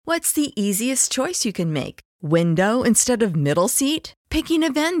What's the easiest choice you can make? Window instead of middle seat? Picking a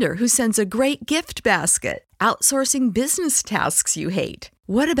vendor who sends a great gift basket? Outsourcing business tasks you hate?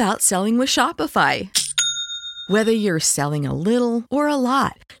 What about selling with Shopify? Whether you're selling a little or a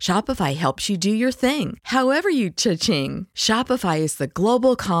lot, Shopify helps you do your thing, however you cha-ching. Shopify is the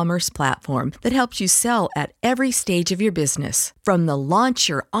global commerce platform that helps you sell at every stage of your business. From the launch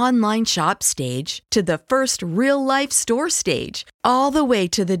your online shop stage to the first real-life store stage, all the way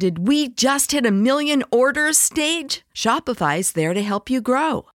to the did we just hit a million orders stage. Shopify's there to help you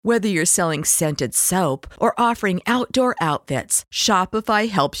grow. Whether you're selling scented soap or offering outdoor outfits, Shopify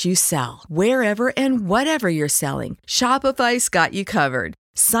helps you sell. Wherever and whatever you're selling, Shopify's got you covered.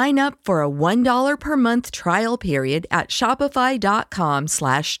 Sign up for a $1 per month trial period at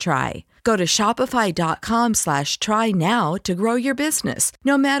shopify.com/try. Go to shopify.com/try now to grow your business,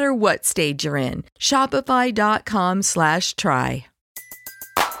 no matter what stage you're in. Shopify.com/try.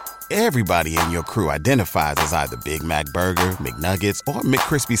 Everybody in your crew identifies as either Big Mac Burger, McNuggets, or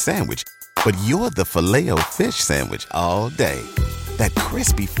McCrispy Sandwich. But you're the Filet-O-Fish Sandwich all day. That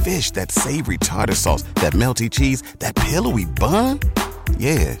crispy fish, that savory tartar sauce, that melty cheese, that pillowy bun.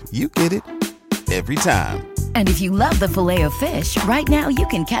 Yeah, you get it. Every time. And if you love the Filet-O-Fish, right now you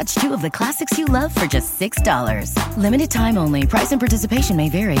can catch two of the classics you love for just $6. Limited time only. Price and participation may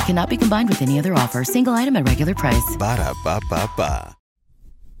vary. Cannot be combined with any other offer. Single item at regular price. Ba-da-ba-ba-ba.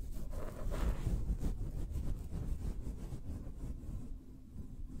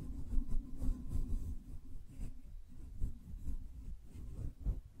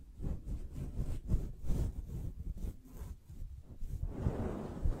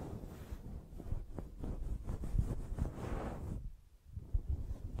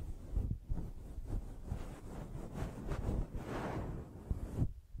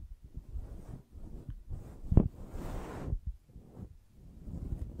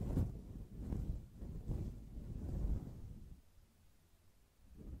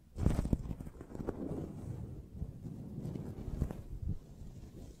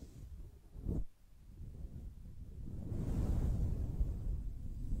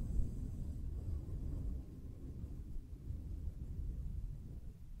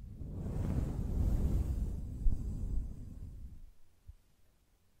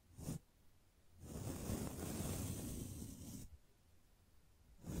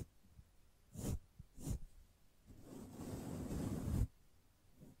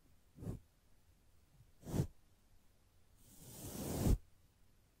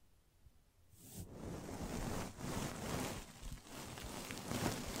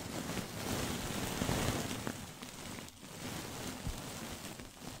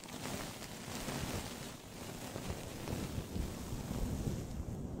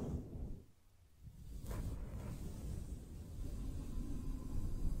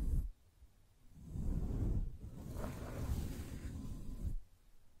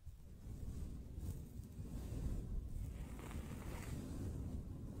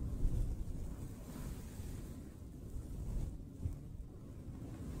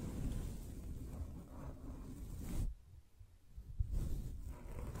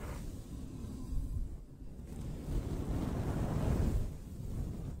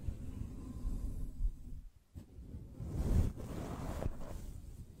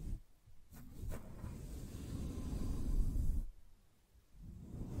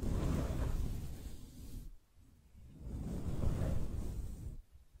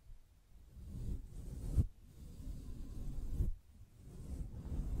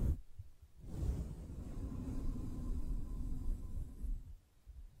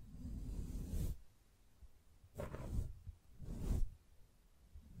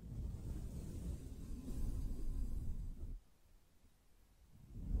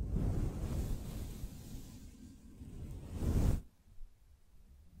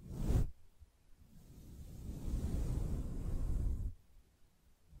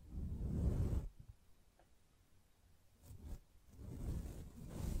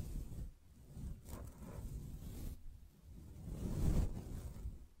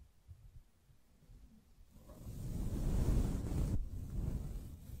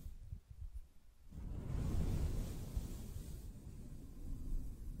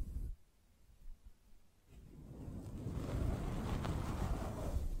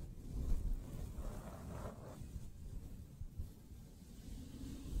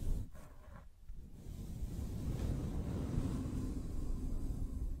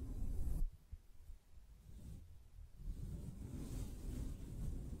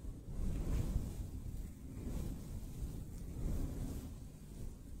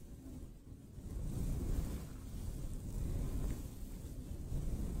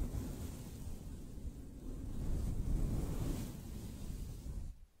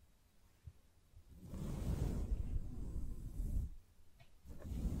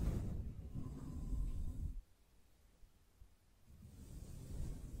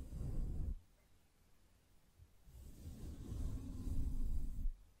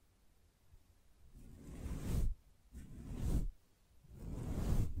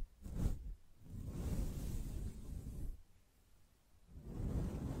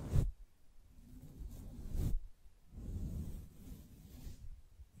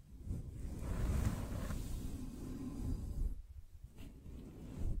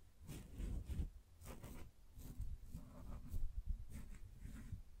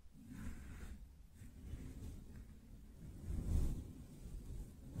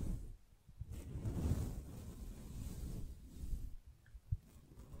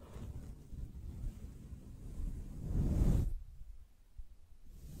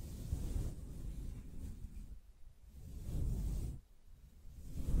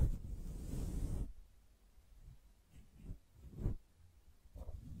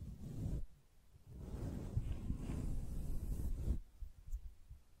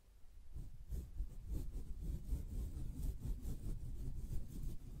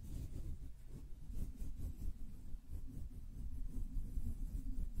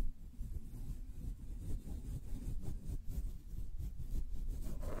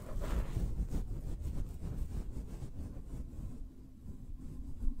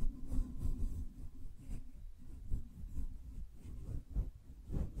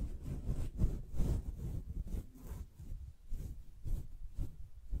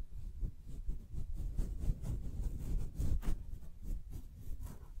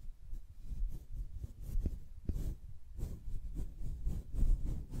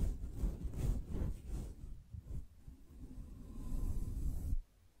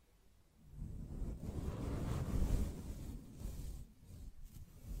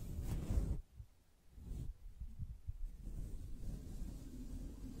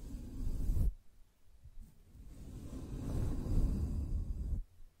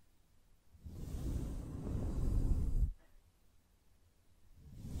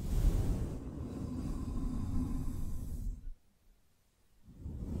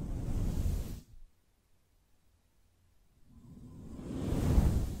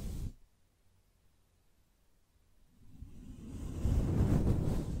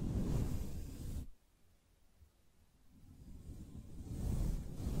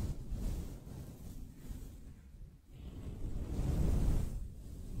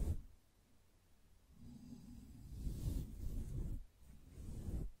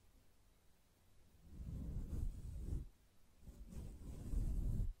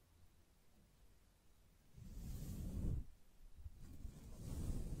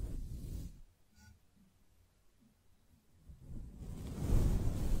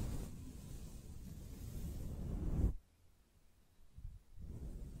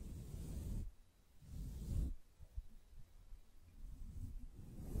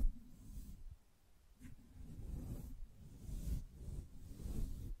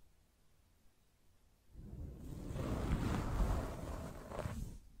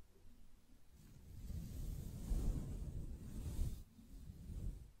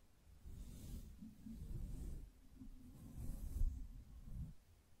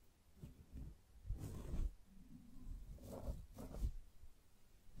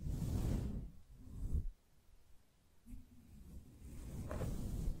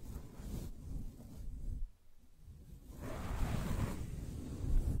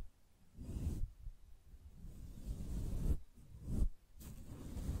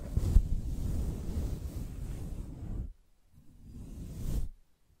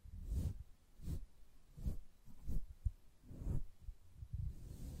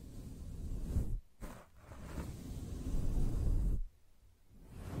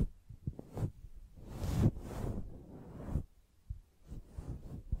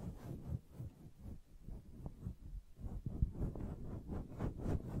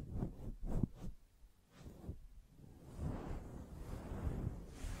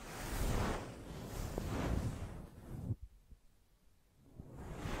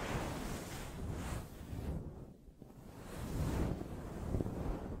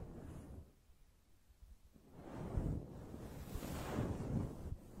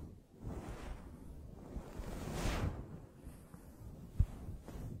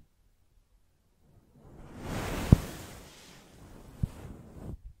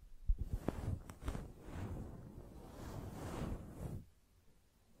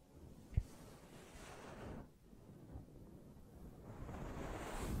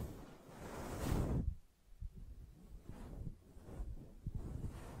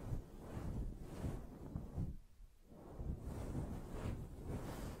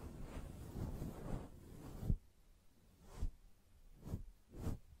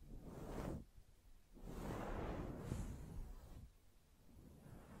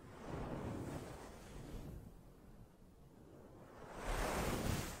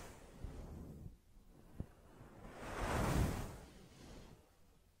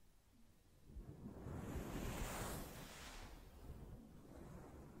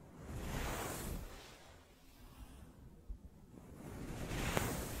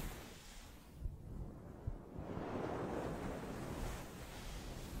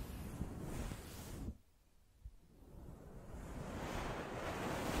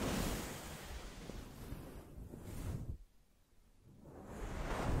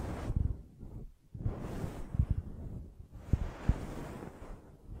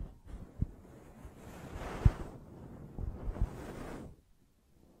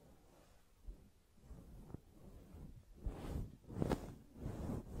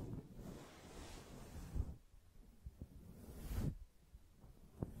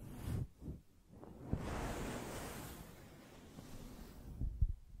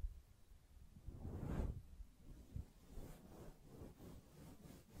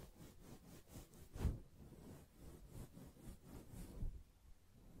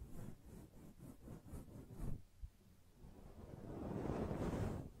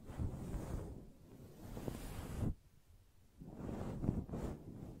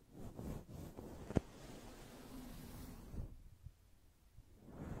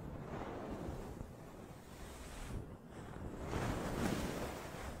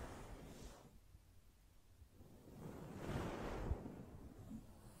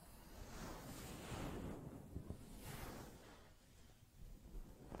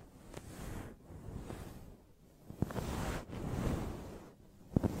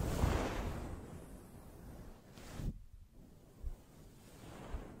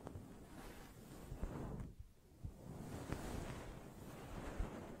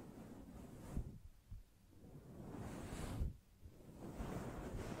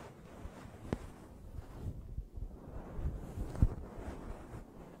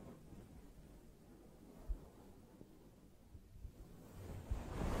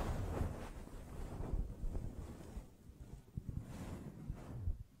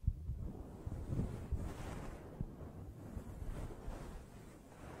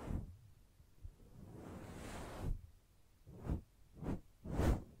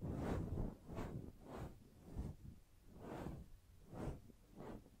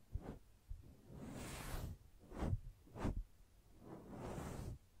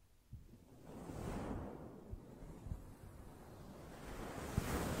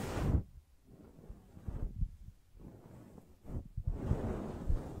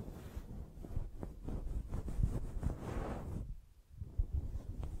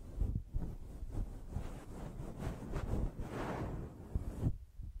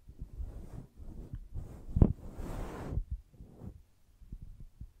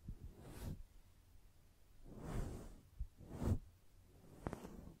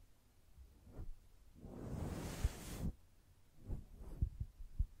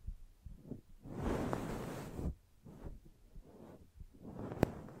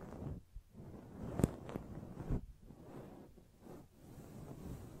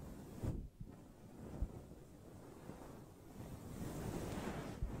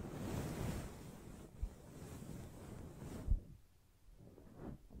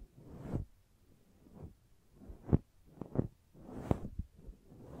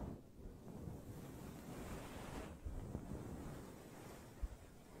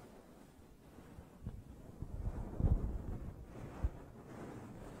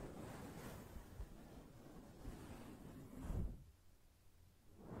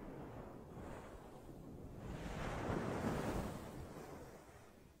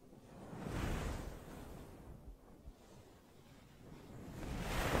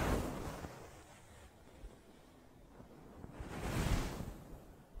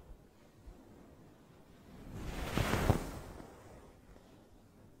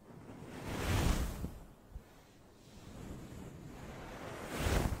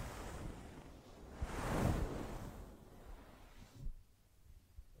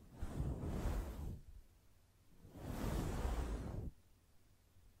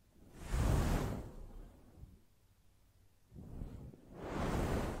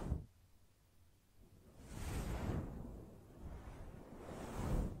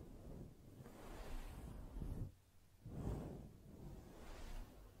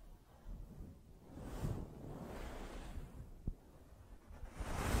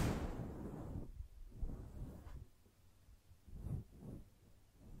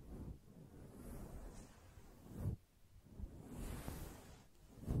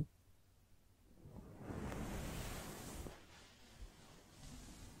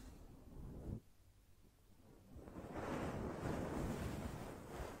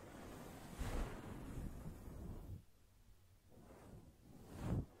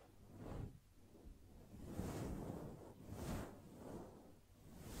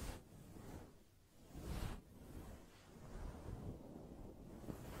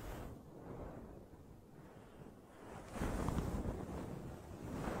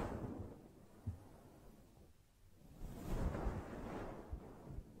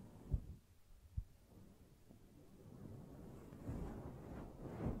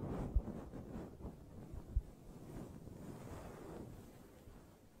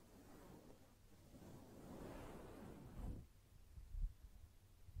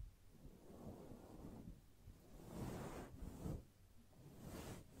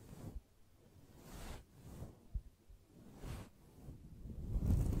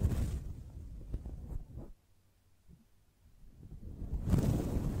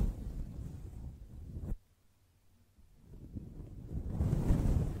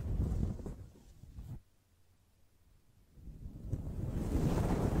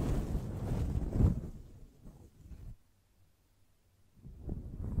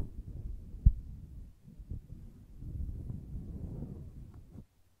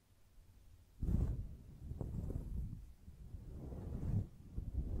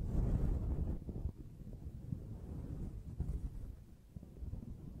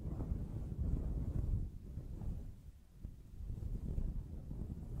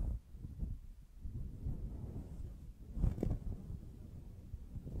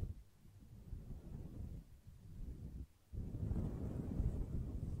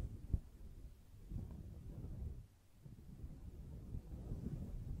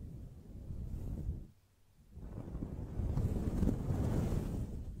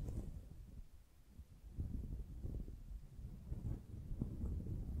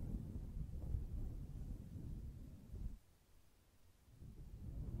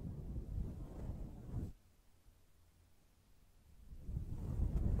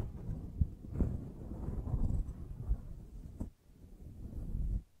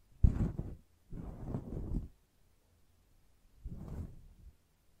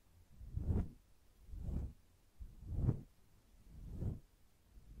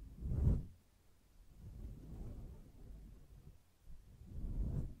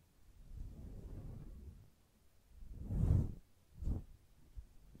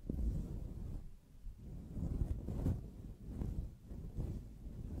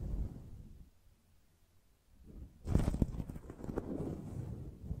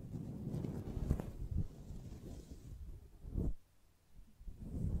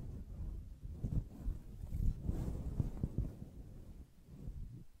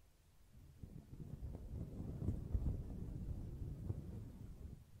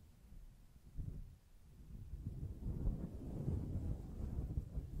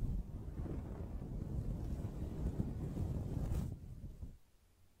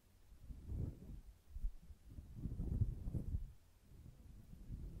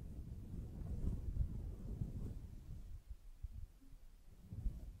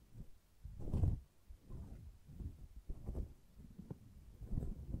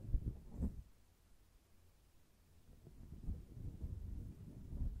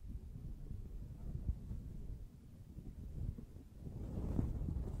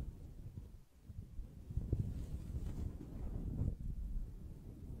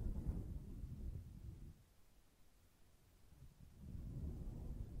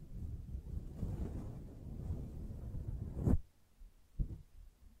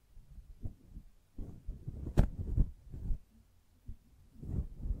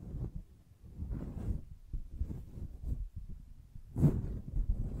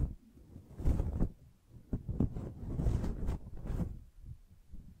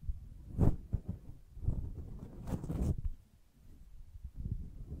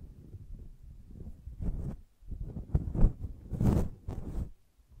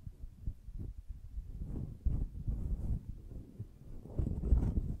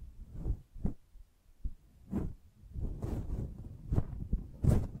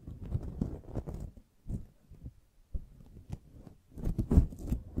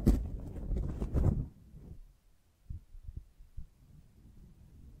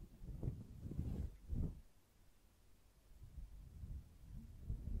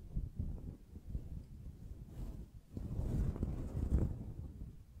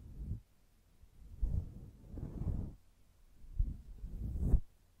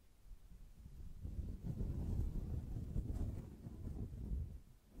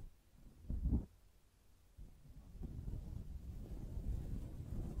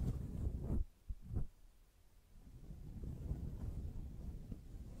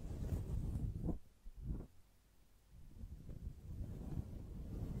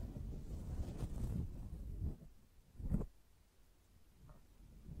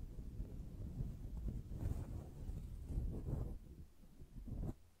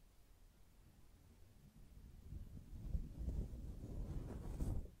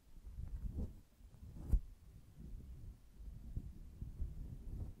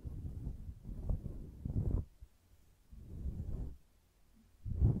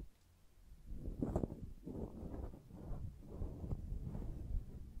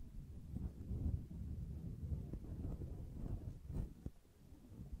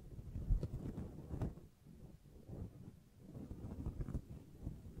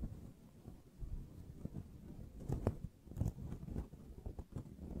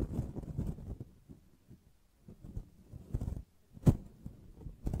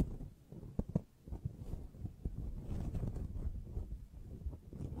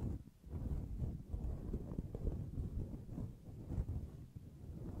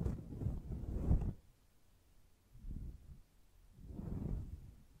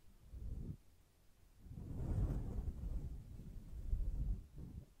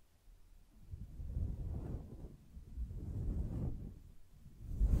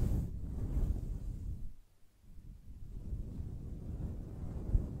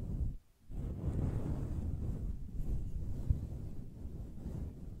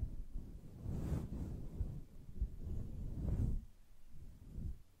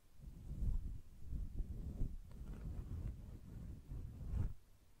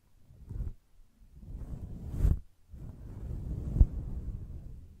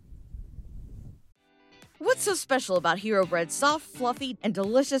 What's so special about Hero Bread's soft, fluffy, and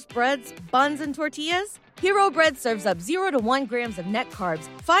delicious breads, buns, and tortillas? Hero Bread serves up 0 to 1 grams of net carbs,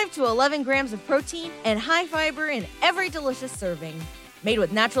 5 to 11 grams of protein, and high fiber in every delicious serving. Made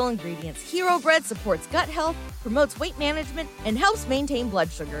with natural ingredients, Hero Bread supports gut health, promotes weight management, and helps maintain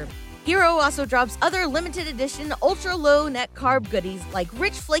blood sugar. Hero also drops other limited edition ultra-low net carb goodies like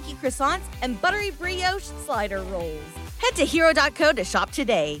rich flaky croissants and buttery brioche slider rolls. Head to hero.co to shop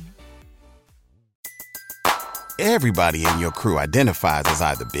today. Everybody in your crew identifies as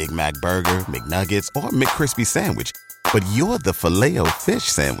either Big Mac Burger, McNuggets, or McCrispy Sandwich. But you're the Filet-O-Fish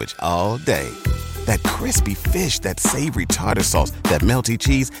Sandwich all day. That crispy fish, that savory tartar sauce, that melty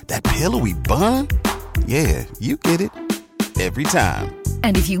cheese, that pillowy bun. Yeah, you get it. Every time.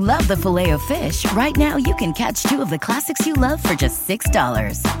 And if you love the Filet-O-Fish, right now you can catch 2 of the classics you love for just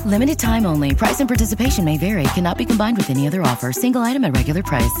 $6. Limited time only. Price and participation may vary. Cannot be combined with any other offer. Single item at regular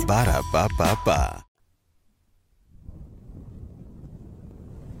price. Ba-da-ba-ba-ba.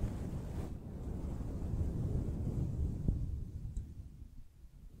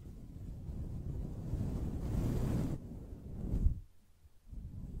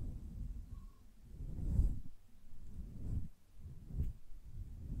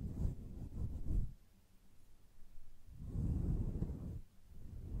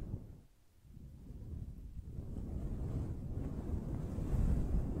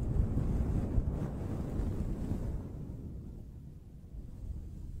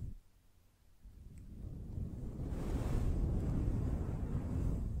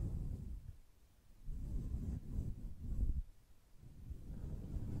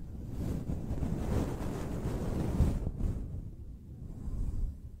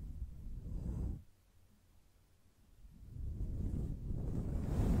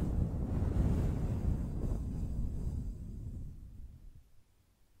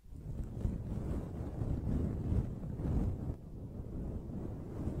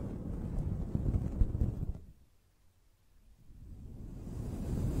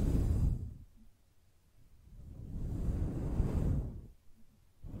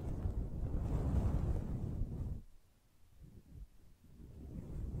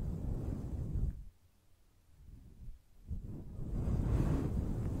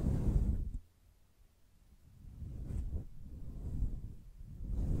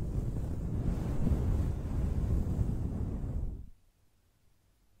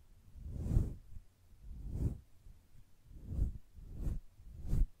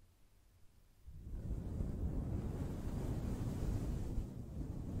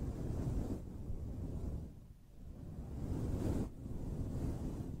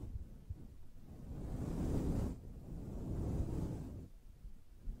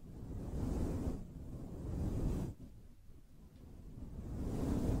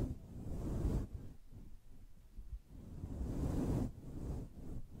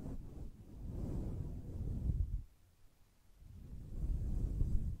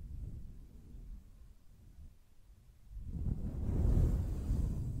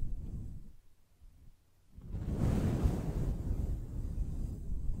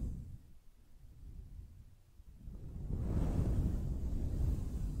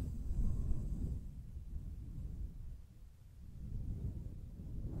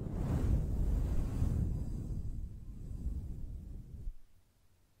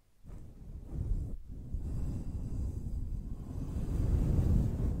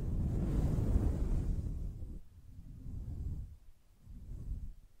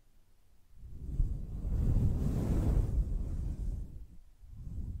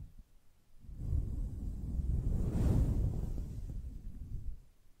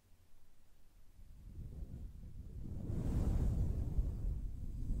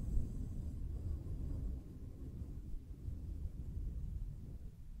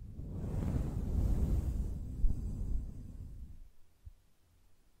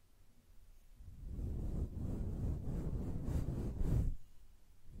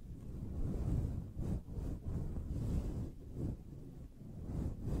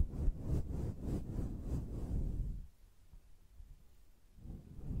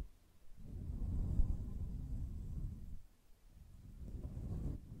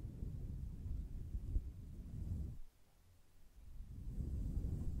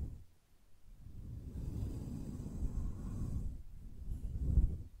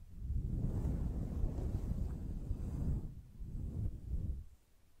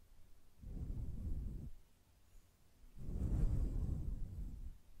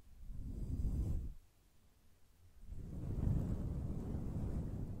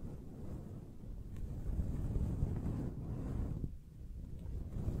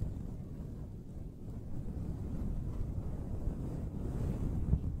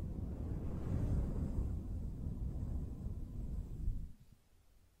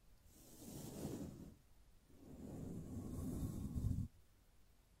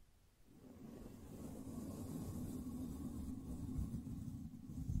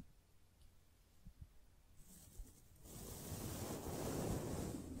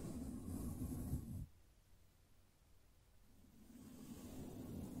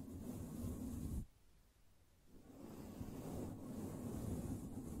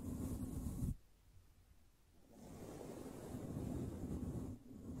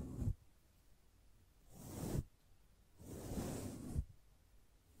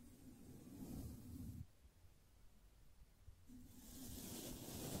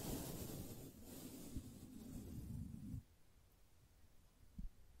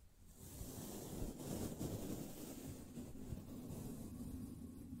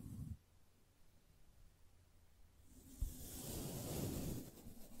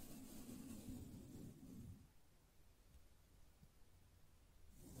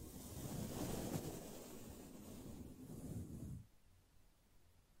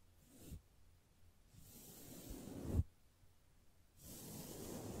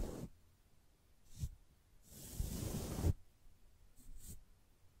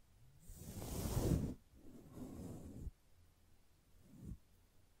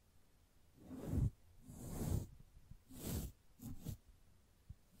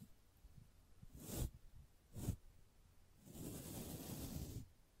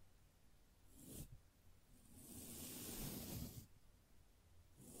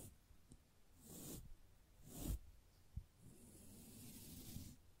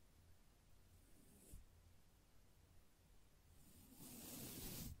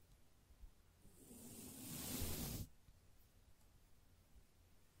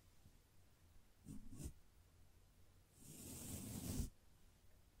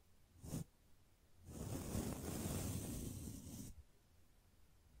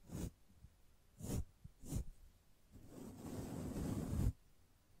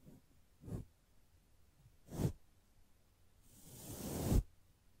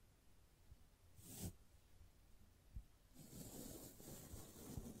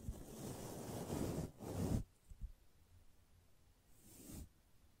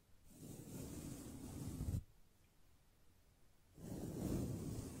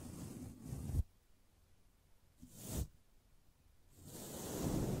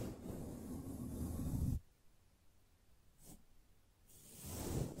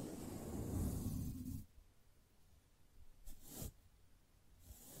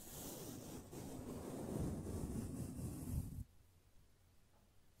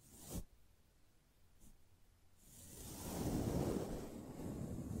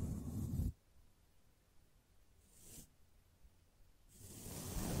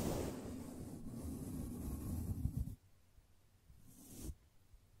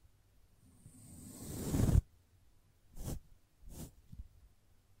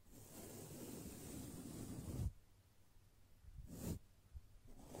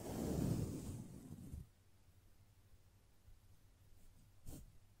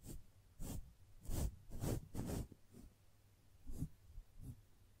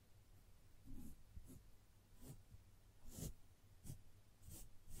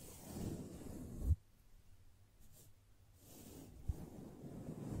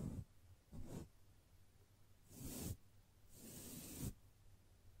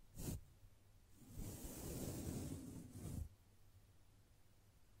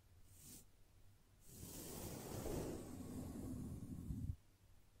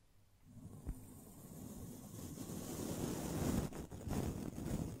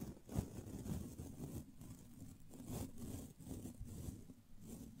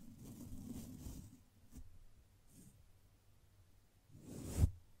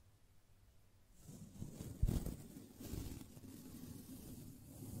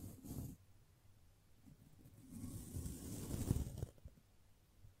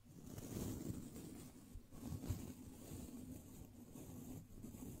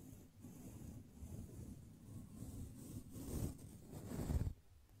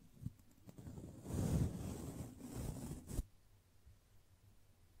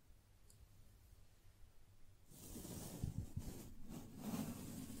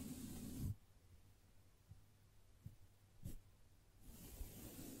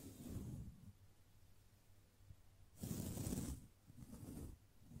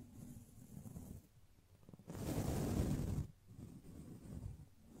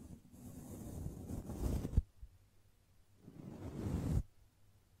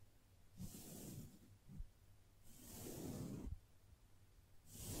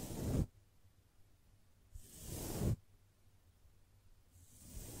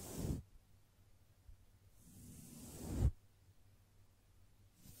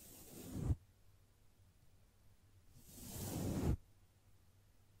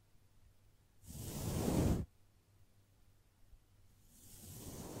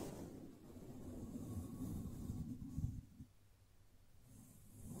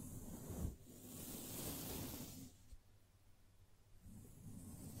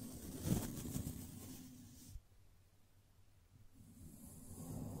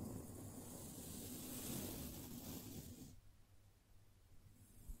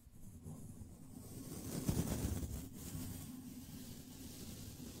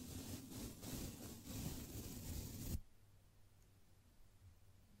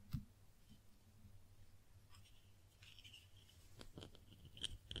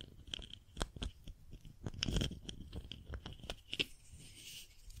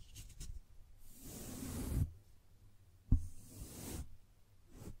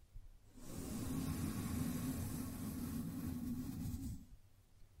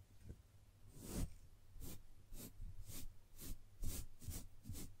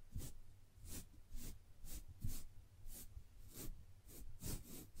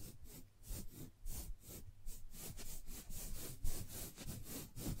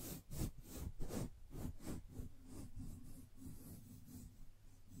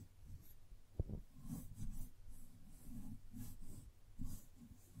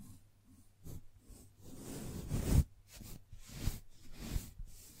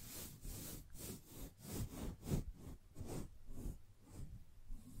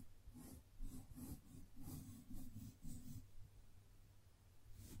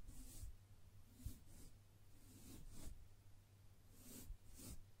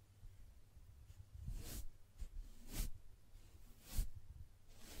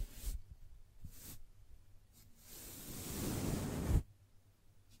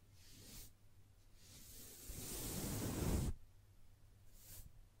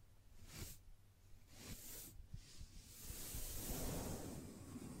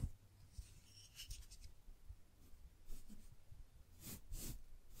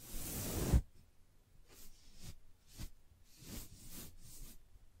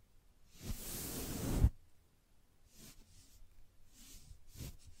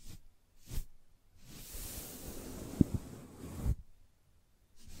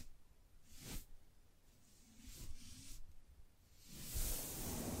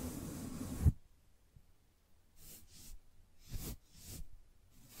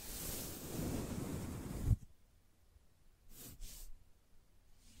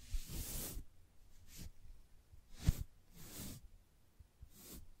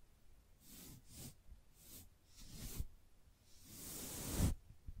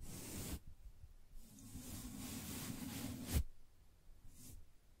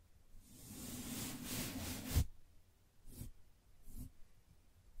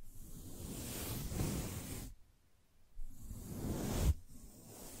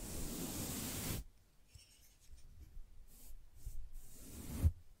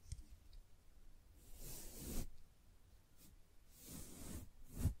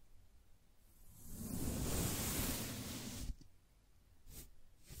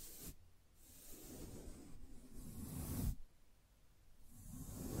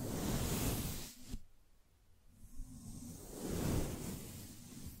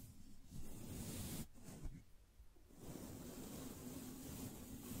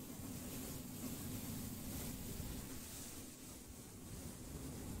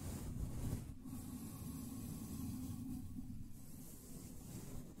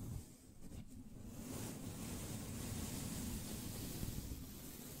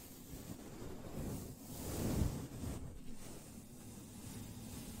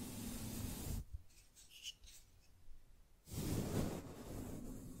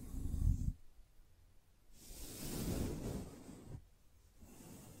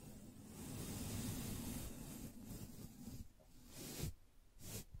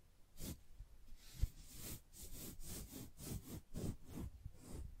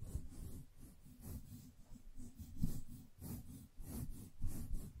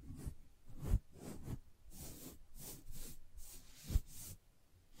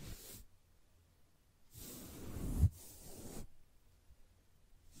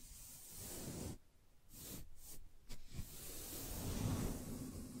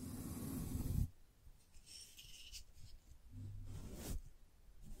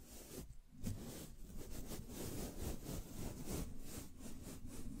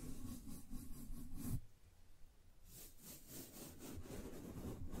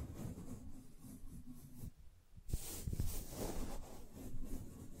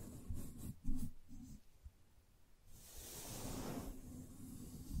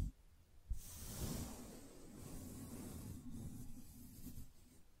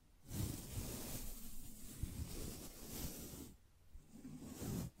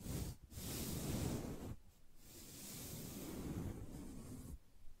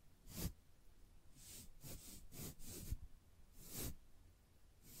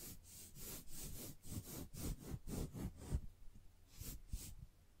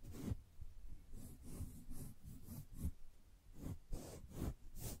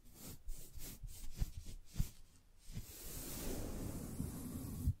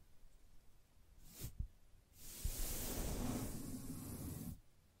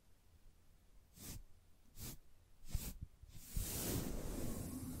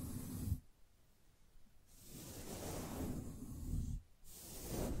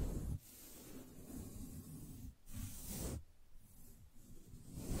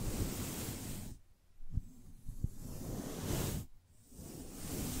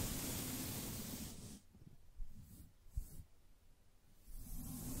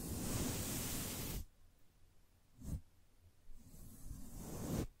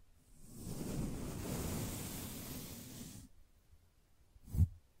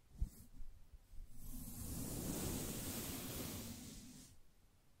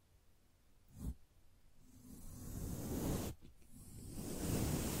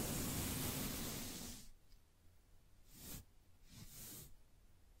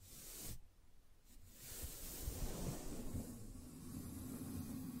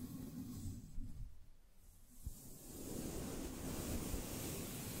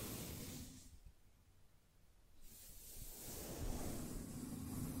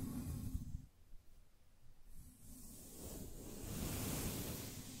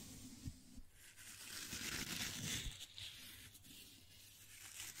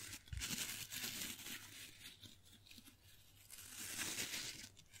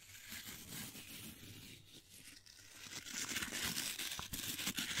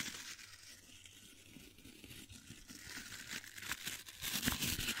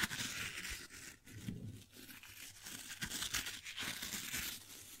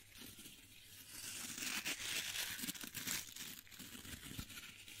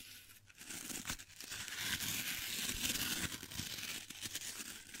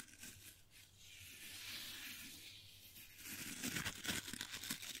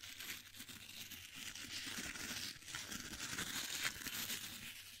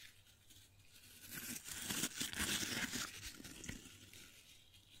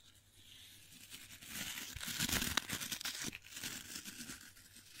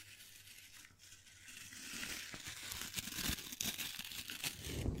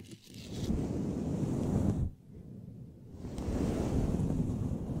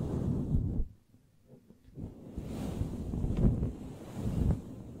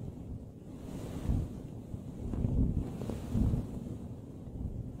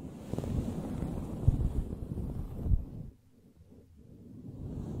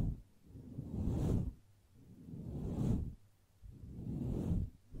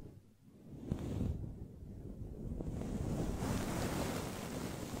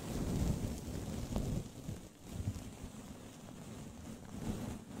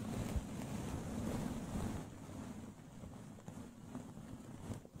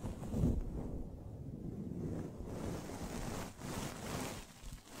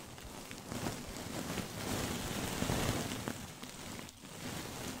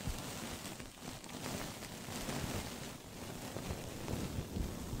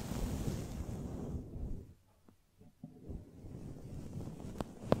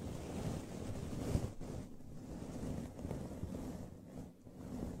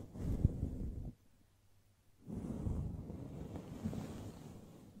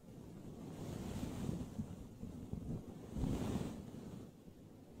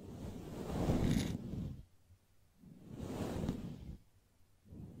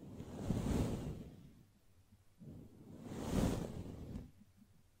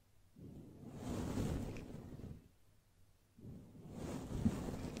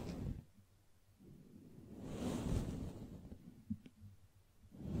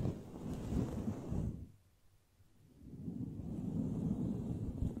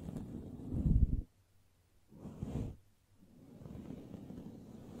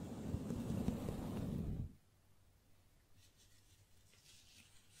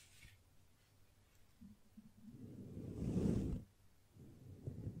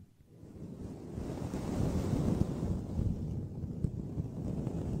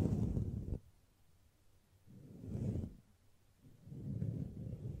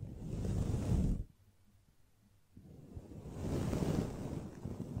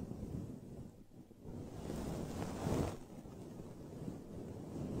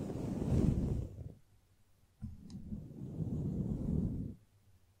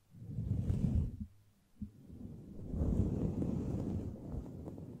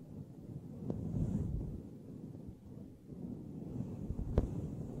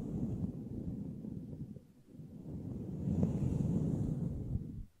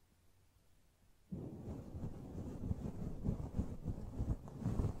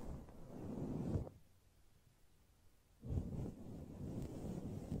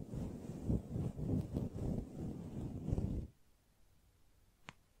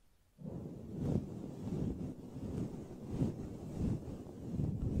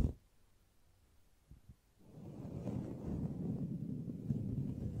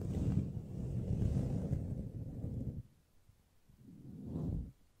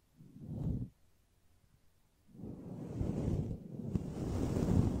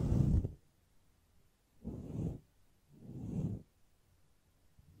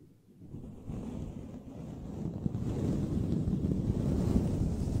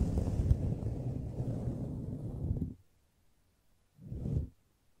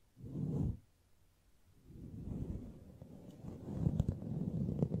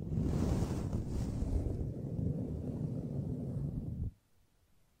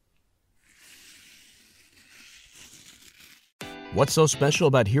 What's so special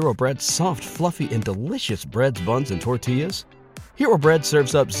about Hero Bread's soft, fluffy, and delicious breads, buns, and tortillas? Hero Bread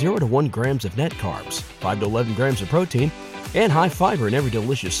serves up 0 to 1 grams of net carbs, 5 to 11 grams of protein, and high fiber in every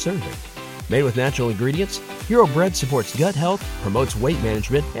delicious serving. Made with natural ingredients, Hero Bread supports gut health, promotes weight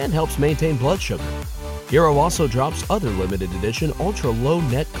management, and helps maintain blood sugar. Hero also drops other limited edition ultra-low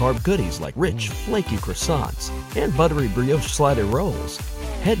net carb goodies like rich, flaky croissants and buttery brioche slider rolls.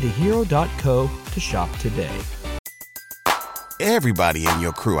 Head to hero.co to shop today. Everybody in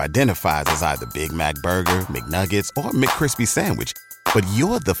your crew identifies as either Big Mac Burger, McNuggets, or McCrispy Sandwich. But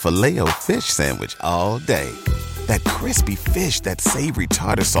you're the Filet-O-Fish Sandwich all day. That crispy fish, that savory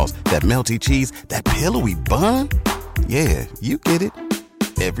tartar sauce, that melty cheese, that pillowy bun. Yeah, you get it.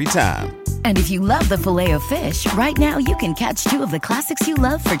 Every time. And if you love the Filet-O-Fish, right now you can catch 2 of the classics you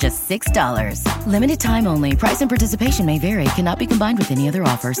love for just $6. Limited time only. Price and participation may vary. Cannot be combined with any other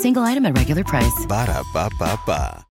offer. Single item at regular price. Ba-da-ba-ba-ba.